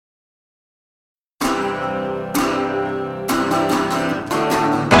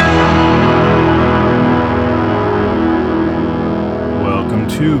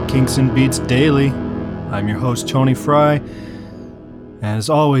to Kinks and Beats Daily. I'm your host, Tony Fry. As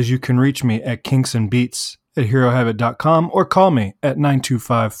always, you can reach me at kinksandbeats at herohabit.com or call me at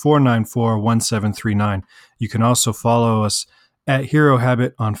 925-494-1739. You can also follow us at Hero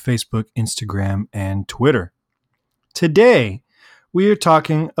Habit on Facebook, Instagram, and Twitter. Today, we are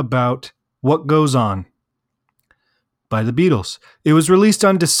talking about What Goes On by the Beatles. It was released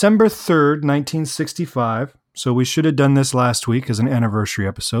on December 3rd, 1965, so we should have done this last week as an anniversary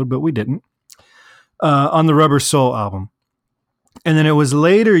episode, but we didn't, on the Rubber Soul album. And then it was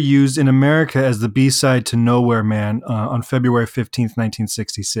later used in America as the B-side to Nowhere Man on February 15th,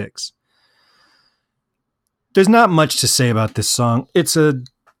 1966. There's not much to say about this song. It's a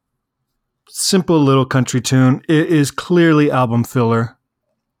simple little country tune. It is clearly album filler.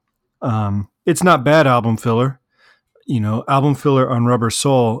 It's not bad album filler. You know, album filler on Rubber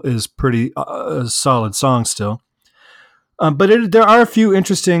Soul is pretty solid song still. But there are a few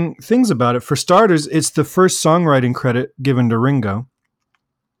interesting things about it. For starters, it's the first songwriting credit given to Ringo.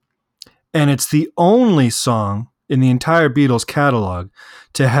 And it's the only song in the entire Beatles catalog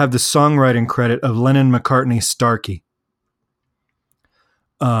to have the songwriting credit of Lennon-McCartney Starkey.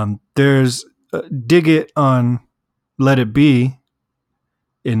 There's Dig It on Let It Be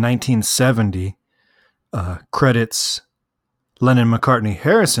in 1970. Credits Lennon-McCartney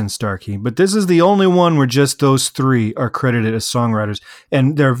Harrison Starkey, but this is the only one where just those three are credited as songwriters,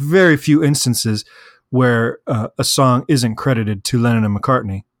 and there are very few instances where a song isn't credited to Lennon and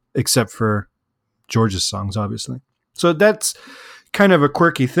McCartney, except for George's songs, obviously. So that's kind of a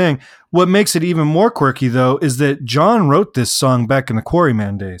quirky thing. What makes it even more quirky, though, is that John wrote this song back in the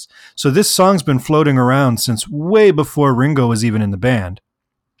Quarryman days. So this song's been floating around since way before Ringo was even in the band.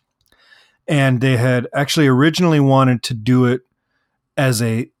 And they had actually originally wanted to do it as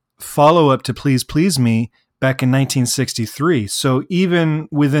a follow-up to Please Please Me back in 1963. So even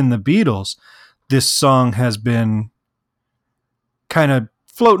within the Beatles, this song has been kind of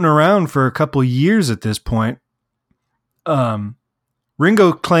floating around for a couple years at this point.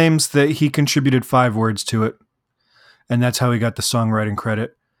 Ringo claims that he contributed 5 words to it, and that's how he got the songwriting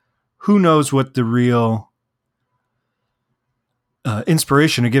credit. Who knows what the real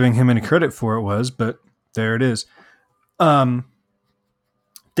inspiration of giving him any credit for it was, but there it is.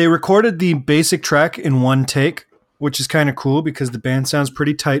 They recorded the basic track in one take, which is kind of cool because the band sounds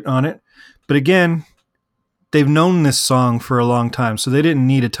pretty tight on it. But again, they've known this song for a long time, so they didn't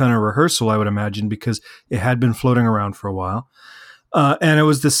need a ton of rehearsal, I would imagine, because it had been floating around for a while. And it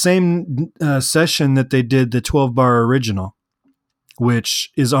was the same session that they did the 12-bar original,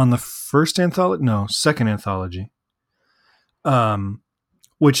 which is on the second anthology.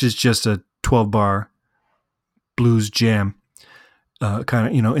 Which is just a 12-bar blues jam, kind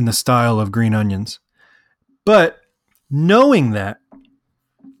of, in the style of Green Onions. But knowing that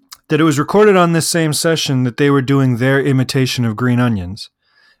it was recorded on this same session that they were doing their imitation of Green Onions,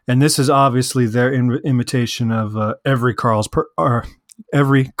 and this is obviously their imitation of every Carl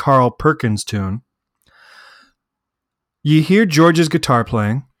Perkins tune. You hear George's guitar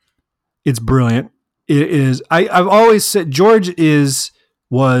playing. It's brilliant. It is. I've always said George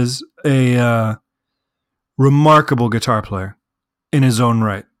was a remarkable guitar player in his own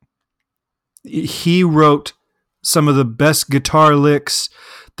right. He wrote some of the best guitar licks,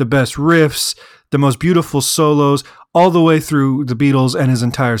 the best riffs, the most beautiful solos, all the way through the Beatles and his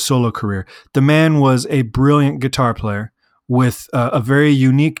entire solo career. The man was a brilliant guitar player with a very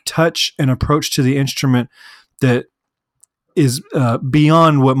unique touch and approach to the instrument that is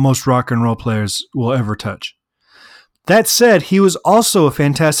beyond what most rock and roll players will ever touch. That said, he was also a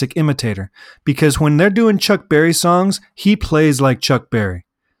fantastic imitator because when they're doing Chuck Berry songs, he plays like Chuck Berry.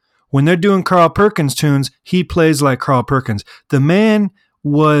 When they're doing Carl Perkins tunes, he plays like Carl Perkins. The man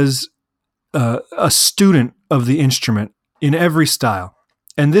was a student of the instrument in every style.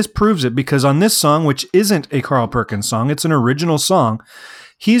 And this proves it because on this song, which isn't a Carl Perkins song, it's an original song,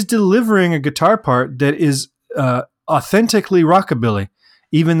 he's delivering a guitar part that is authentically rockabilly,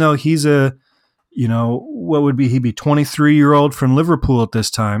 even though he's he'd be 23-year-old from Liverpool at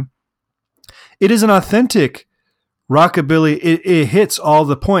this time. It is an authentic rockabilly. It hits all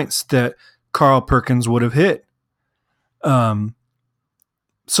the points that Carl Perkins would have hit. So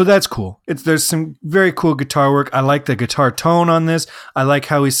that's cool. There's some very cool guitar work. I like the guitar tone on this. I like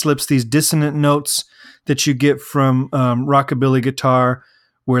how he slips these dissonant notes that you get from rockabilly guitar,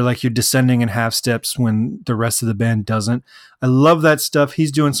 where like you're descending in half steps when the rest of the band doesn't. I love that stuff.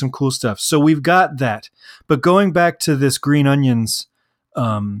 He's doing some cool stuff. So we've got that. But going back to this Green Onions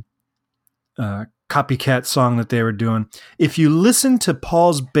copycat song that they were doing, if you listen to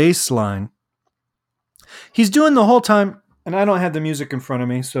Paul's bass line, he's doing the whole time And I don't have the music in front of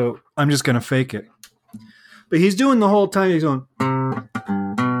me, so I'm just going to fake it. But he's doing the whole time, he's going...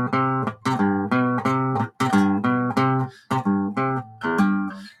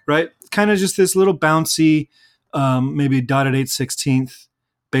 Right? Kind of just this little bouncy, maybe dotted 8/16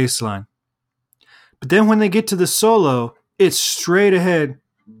 bass line. But then when they get to the solo, it's straight ahead.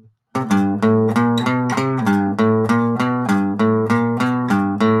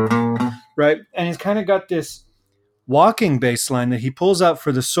 Right? And he's kind of got this walking bass line that he pulls out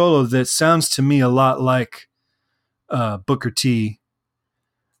for the solo that sounds to me a lot like Booker T,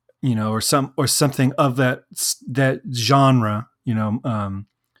 or something of that genre,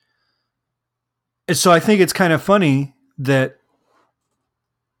 and so I think it's kind of funny that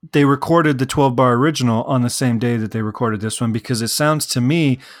they recorded the 12-bar original on the same day that they recorded this one, because it sounds to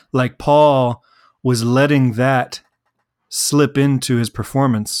me like Paul was letting that slip into his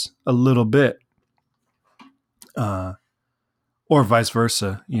performance a little bit, or vice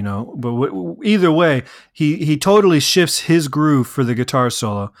versa, But either way, he totally shifts his groove for the guitar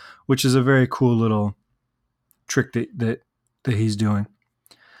solo, which is a very cool little trick that he's doing.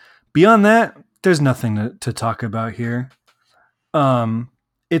 Beyond that, there's nothing to talk about here.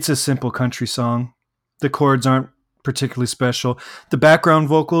 It's a simple country song. The chords aren't particularly special. The background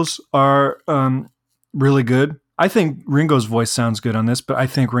vocals are really good. I think Ringo's voice sounds good on this, but I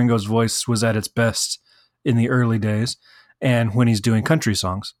think Ringo's voice was at its best in the early days and when he's doing country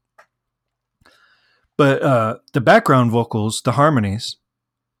songs. But the background vocals, the harmonies,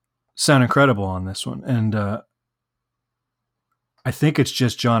 sound incredible on this one. And I think it's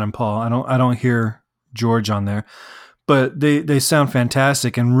just John and Paul. I don't hear George on there. But they sound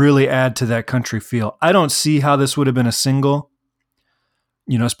fantastic and really add to that country feel. I don't see how this would have been a single,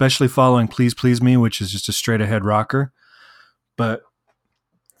 especially following Please Please Me, which is just a straight ahead rocker. But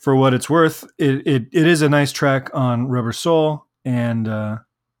for what it's worth, it is a nice track on Rubber Soul. And,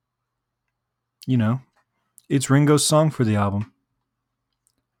 it's Ringo's song for the album.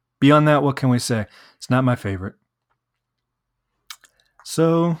 Beyond that, what can we say? It's not my favorite.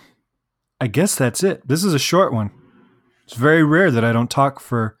 So I guess that's it. This is a short one. It's very rare that I don't talk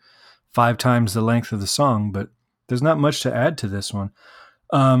for 5 times the length of the song, but there's not much to add to this one.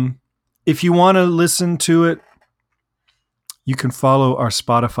 If you want to listen to it, you can follow our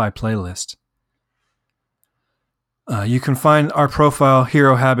Spotify playlist. You can find our profile,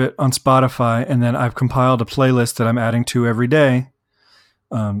 Hero Habit, on Spotify, and then I've compiled a playlist that I'm adding to every day.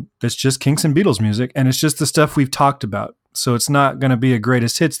 That's just Kinks and Beatles music, and it's just the stuff we've talked about. So it's not going to be a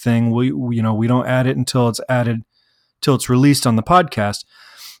greatest hits thing. We don't add it until it's released on the podcast.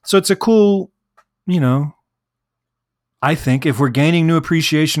 So it's a cool, I think if we're gaining new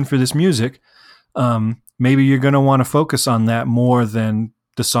appreciation for this music, maybe you're going to want to focus on that more than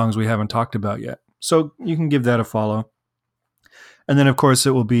the songs we haven't talked about yet. So you can give that a follow. And then, of course,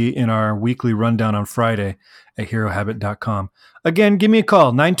 it will be in our weekly rundown on Friday at herohabit.com. Again, give me a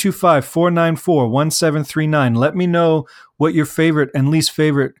call, 925-494-1739. Let me know what your favorite and least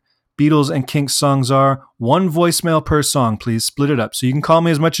favorite Beatles and Kinks songs are. 1 voicemail per song, please. Split it up. So you can call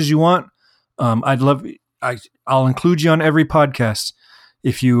me as much as you want. I'll include you on every podcast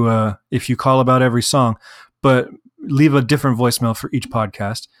if you call about every song, but leave a different voicemail for each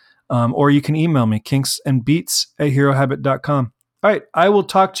podcast. Or you can email me, kinksandbeats@herohabit.com. All right, I will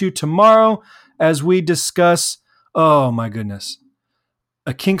talk to you tomorrow as we discuss, oh my goodness,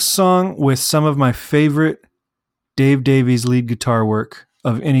 a Kinks song with some of my favorite Dave Davies lead guitar work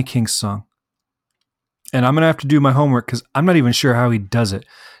of any Kinks song. And I'm going to have to do my homework because I'm not even sure how he does it.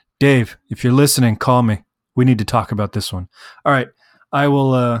 Dave, if you're listening, call me. We need to talk about this one. All right, I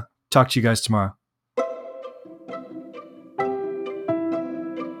will talk to you guys tomorrow.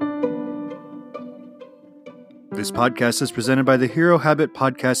 This podcast is presented by the Hero Habit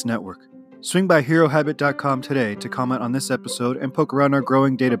Podcast Network. Swing by herohabit.com today to comment on this episode and poke around our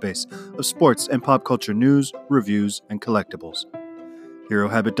growing database of sports and pop culture news, reviews, and collectibles.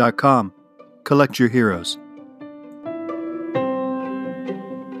 herohabit.com. Collect your heroes.